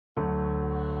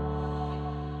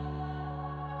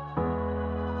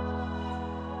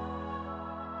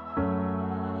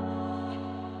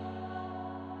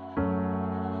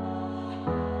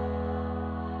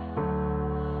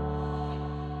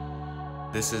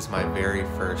This is my very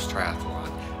first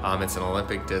triathlon. It's an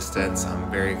Olympic distance.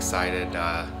 I'm very excited.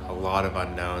 A lot of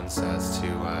unknowns as to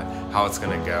how it's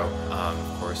going to go,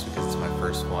 of course, because it's my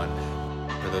first one.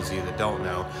 For those of you that don't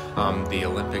know, the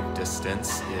Olympic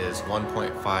distance is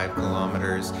 1.5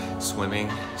 kilometers swimming.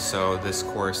 So this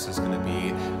course is going to be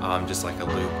just like a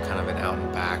loop, kind of an out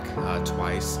and back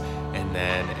twice, and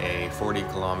then a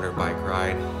 40-kilometer bike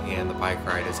ride. And the bike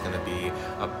ride is going to be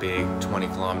a big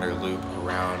 20-kilometer loop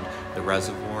around the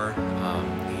reservoir,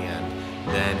 and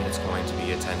then it's going to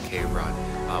be a 10K run,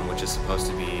 which is supposed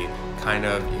to be kind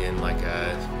of in like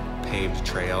a paved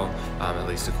trail, at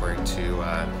least according to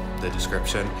the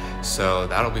description. So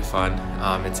that'll be fun.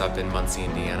 It's up in Muncie,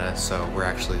 Indiana, so we're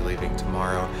actually leaving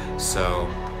tomorrow. So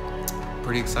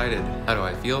pretty excited. How do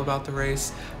I feel about the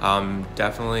race?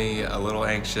 Definitely a little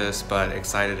anxious, but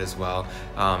excited as well.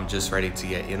 Just ready to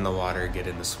get in the water, get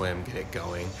in the swim, get it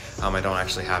going. I don't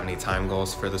actually have any time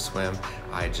goals for the swim.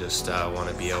 I just want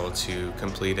to be able to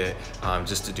complete it,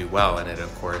 just to do well in it,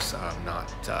 of course,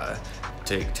 not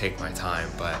take my time,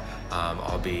 but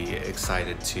I'll be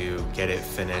excited to get it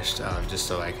finished, just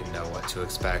so I can know what to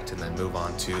expect and then move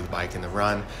on to the bike and the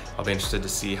run. I'll be interested to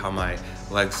see how my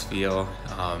legs feel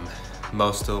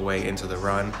most of the way into the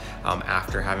run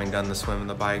after having done the swim and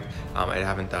the bike. I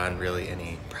haven't done really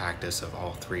any practice of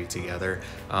all three together.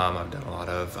 I've done a lot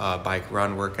of bike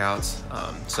run workouts,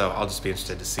 so I'll just be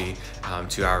interested to see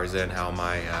 2 hours in how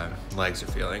my legs are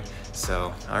feeling.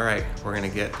 So all right, we're gonna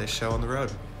get this show on the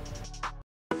road.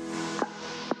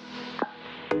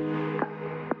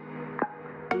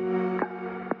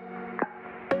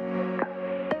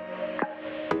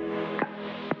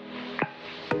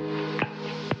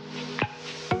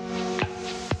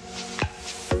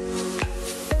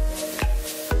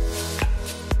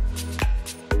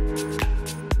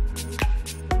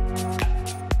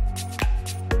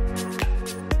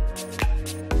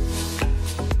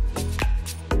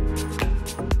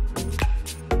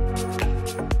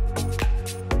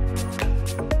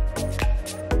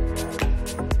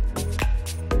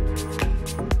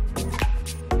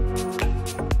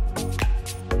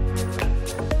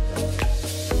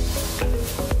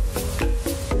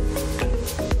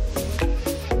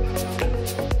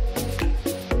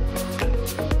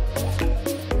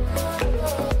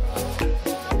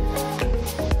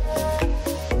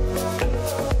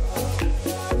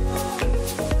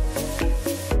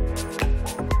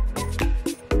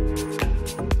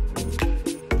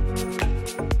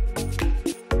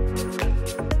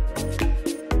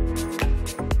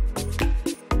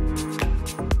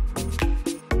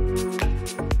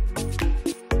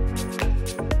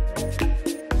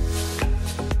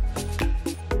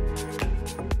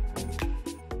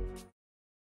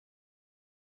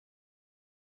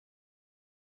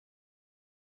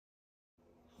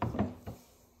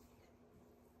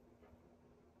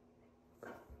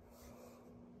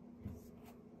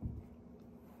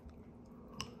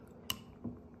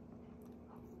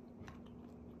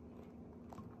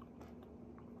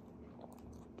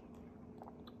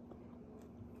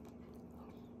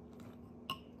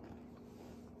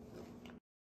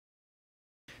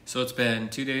 So it's been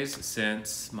 2 days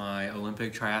since my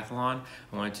Olympic triathlon.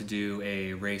 I wanted to do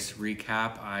a race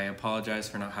recap. I apologize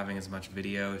for not having as much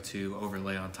video to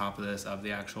overlay on top of this of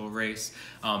the actual race,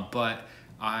 but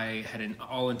I had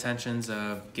all intentions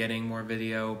of getting more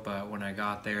video, but when I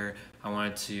got there, I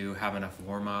wanted to have enough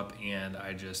warm up, and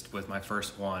I just, with my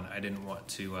first one, I didn't want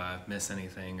to miss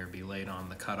anything or be late on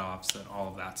the cutoffs and all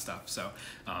of that stuff. So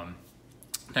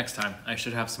next time I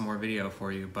should have some more video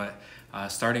for you. But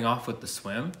starting off with the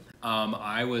swim,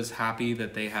 I was happy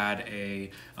that they had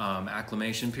a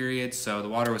acclimation period. So the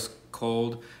water was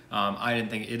cold. It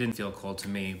didn't feel cold to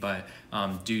me, but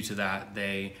due to that,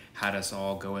 they had us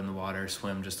all go in the water,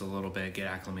 swim just a little bit, get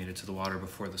acclimated to the water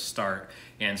before the start.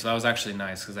 And so that was actually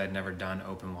nice because I'd never done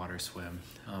open water swim.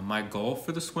 My goal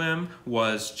for the swim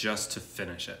was just to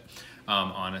finish it.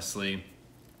 Honestly,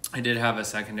 I did have a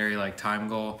secondary time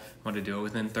goal. I wanted to do it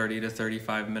within 30 to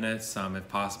 35 minutes if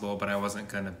possible, but I wasn't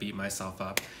gonna beat myself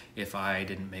up if I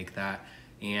didn't make that.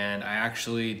 And I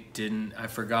actually I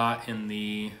forgot in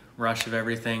the rush of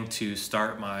everything to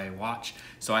start my watch.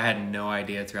 So I had no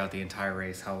idea throughout the entire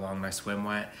race how long my swim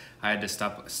went. I had to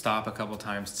stop a couple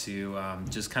times to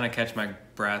just kind of catch my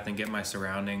breath and get my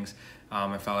surroundings.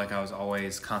 I felt like I was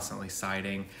always constantly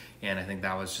sighting, and I think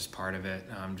that was just part of it,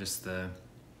 just the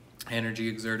energy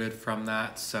exerted from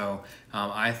that. So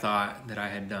I thought that I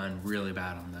had done really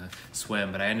bad on the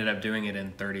swim, but I ended up doing it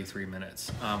in 33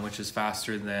 minutes, which is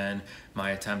faster than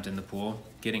my attempt in the pool.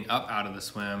 Getting up out of the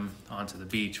swim onto the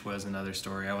beach was another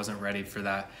story. I wasn't ready for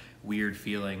that weird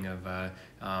feeling of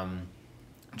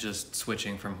just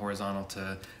switching from horizontal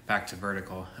to back to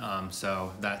vertical.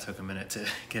 So that took a minute to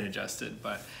get adjusted,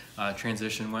 but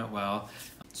transition went well.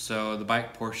 So the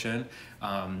bike portion,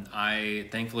 I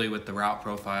thankfully with the route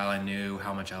profile, I knew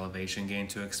how much elevation gain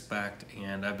to expect,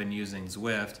 and I've been using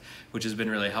Zwift, which has been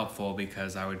really helpful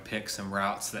because I would pick some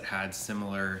routes that had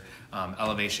similar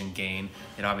elevation gain.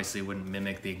 It obviously wouldn't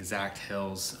mimic the exact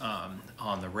hills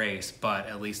on the race, but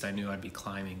at least I knew I'd be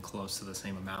climbing close to the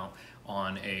same amount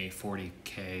on a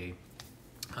 40K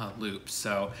loop.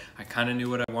 So I kind of knew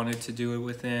what I wanted to do it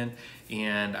within,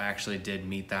 and I actually did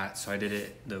meet that. So I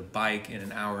did the bike in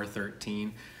an hour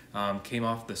 13, came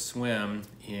off the swim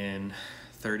in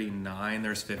 39.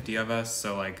 There's 50 of us,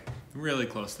 so like really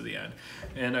close to the end,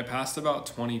 and I passed about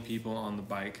 20 people on the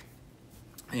bike,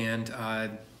 and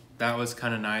that was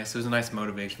kind of nice. It was a nice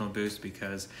motivational boost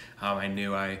because I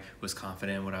knew I was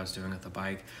confident in what I was doing with the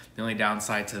bike. The only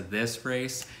downside to this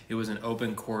race, it was an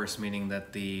open course, meaning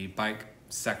that the bike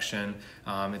section,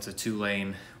 it's a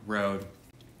 2-lane road,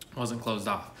 wasn't closed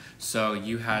off. So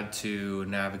you had to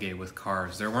navigate with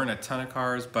cars. There weren't a ton of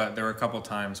cars, but there were a couple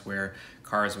times where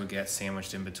cars would get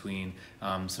sandwiched in between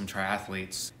some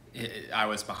triathletes. I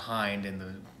was behind in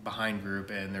the behind group,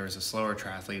 and there was a slower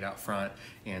triathlete out front,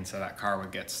 and so that car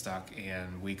would get stuck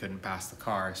and we couldn't pass the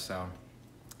car, so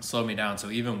it slowed me down. So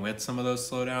even with some of those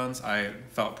slowdowns, I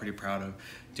felt pretty proud of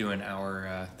doing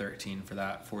hour 13 for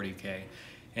that 40K.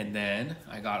 And then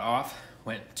I got off,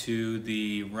 went to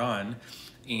the run,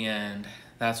 and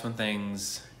that's when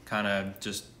things kind of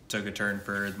just took a turn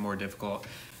for the more difficult,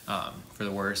 for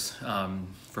the worse,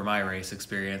 for my race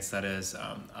experience. That is,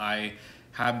 I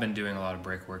have been doing a lot of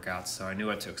brick workouts, so I knew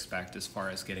what to expect as far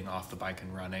as getting off the bike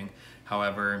and running.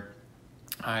 However,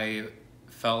 I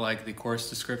felt like the course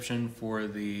description for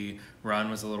the run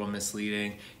was a little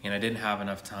misleading, and I didn't have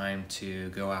enough time to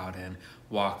go out and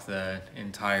walk the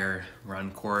entire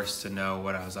run course to know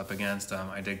what I was up against.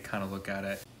 I did kind of look at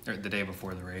it the day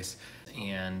before the race,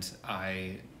 and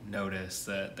I noticed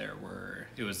that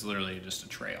it was literally just a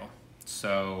trail.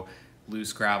 So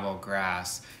loose gravel,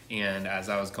 grass, and as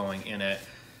I was going in it,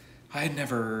 I had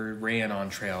never ran on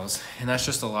trails, and that's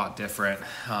just a lot different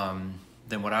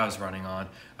than what I was running on.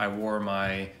 I wore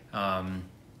my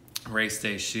race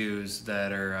day shoes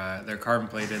that are they're carbon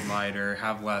plated, lighter,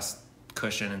 have less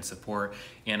cushion and support,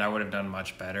 and I would have done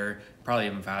much better, probably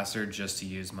even faster, just to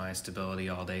use my Stability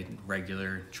All Day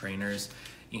regular trainers.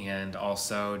 And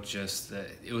also just that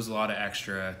it was a lot of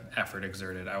extra effort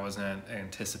exerted. I wasn't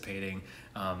anticipating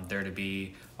there to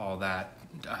be all that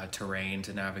terrain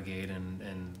to navigate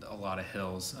and a lot of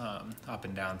hills up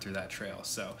and down through that trail.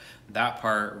 So that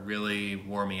part really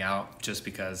wore me out just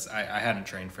because I hadn't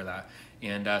trained for that.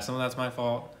 And some of that's my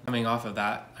fault. Coming off of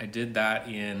that, I did that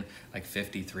in like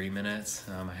 53 minutes.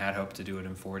 I had hoped to do it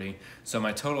in 40. So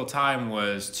my total time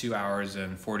was 2 hours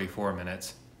and 44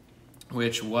 minutes.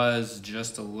 Which was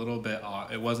just a little bit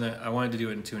off. It wasn't, I wanted to do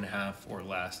it in 2.5 or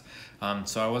less.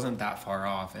 So I wasn't that far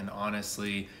off, and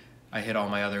honestly, I hit all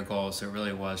my other goals, so it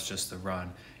really was just the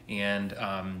run. And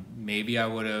maybe I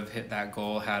would have hit that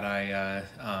goal had I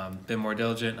been more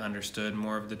diligent, understood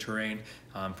more of the terrain,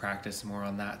 practiced more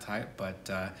on that type,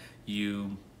 but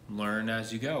you learn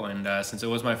as you go. And since it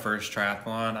was my first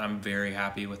triathlon, I'm very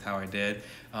happy with how I did.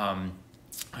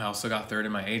 I also got third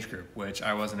in my age group, which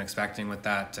I wasn't expecting with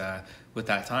that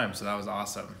time, so that was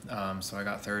awesome. So I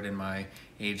got third in my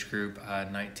age group,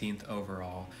 19th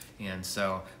overall, and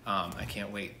so I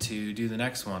can't wait to do the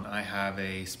next one. I have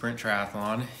a sprint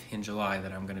triathlon in July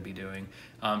that I'm going to be doing.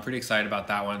 I'm pretty excited about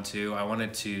that one too. I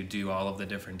wanted to do all of the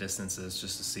different distances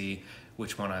just to see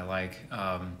which one I like.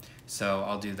 So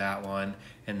I'll do that one,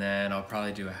 and then I'll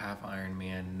probably do a half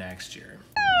Ironman next year.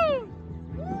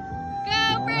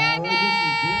 Go, Brandon!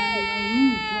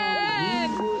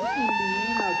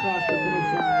 Across the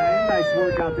finish line. Nice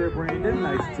work out there, Brandon.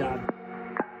 Nice job.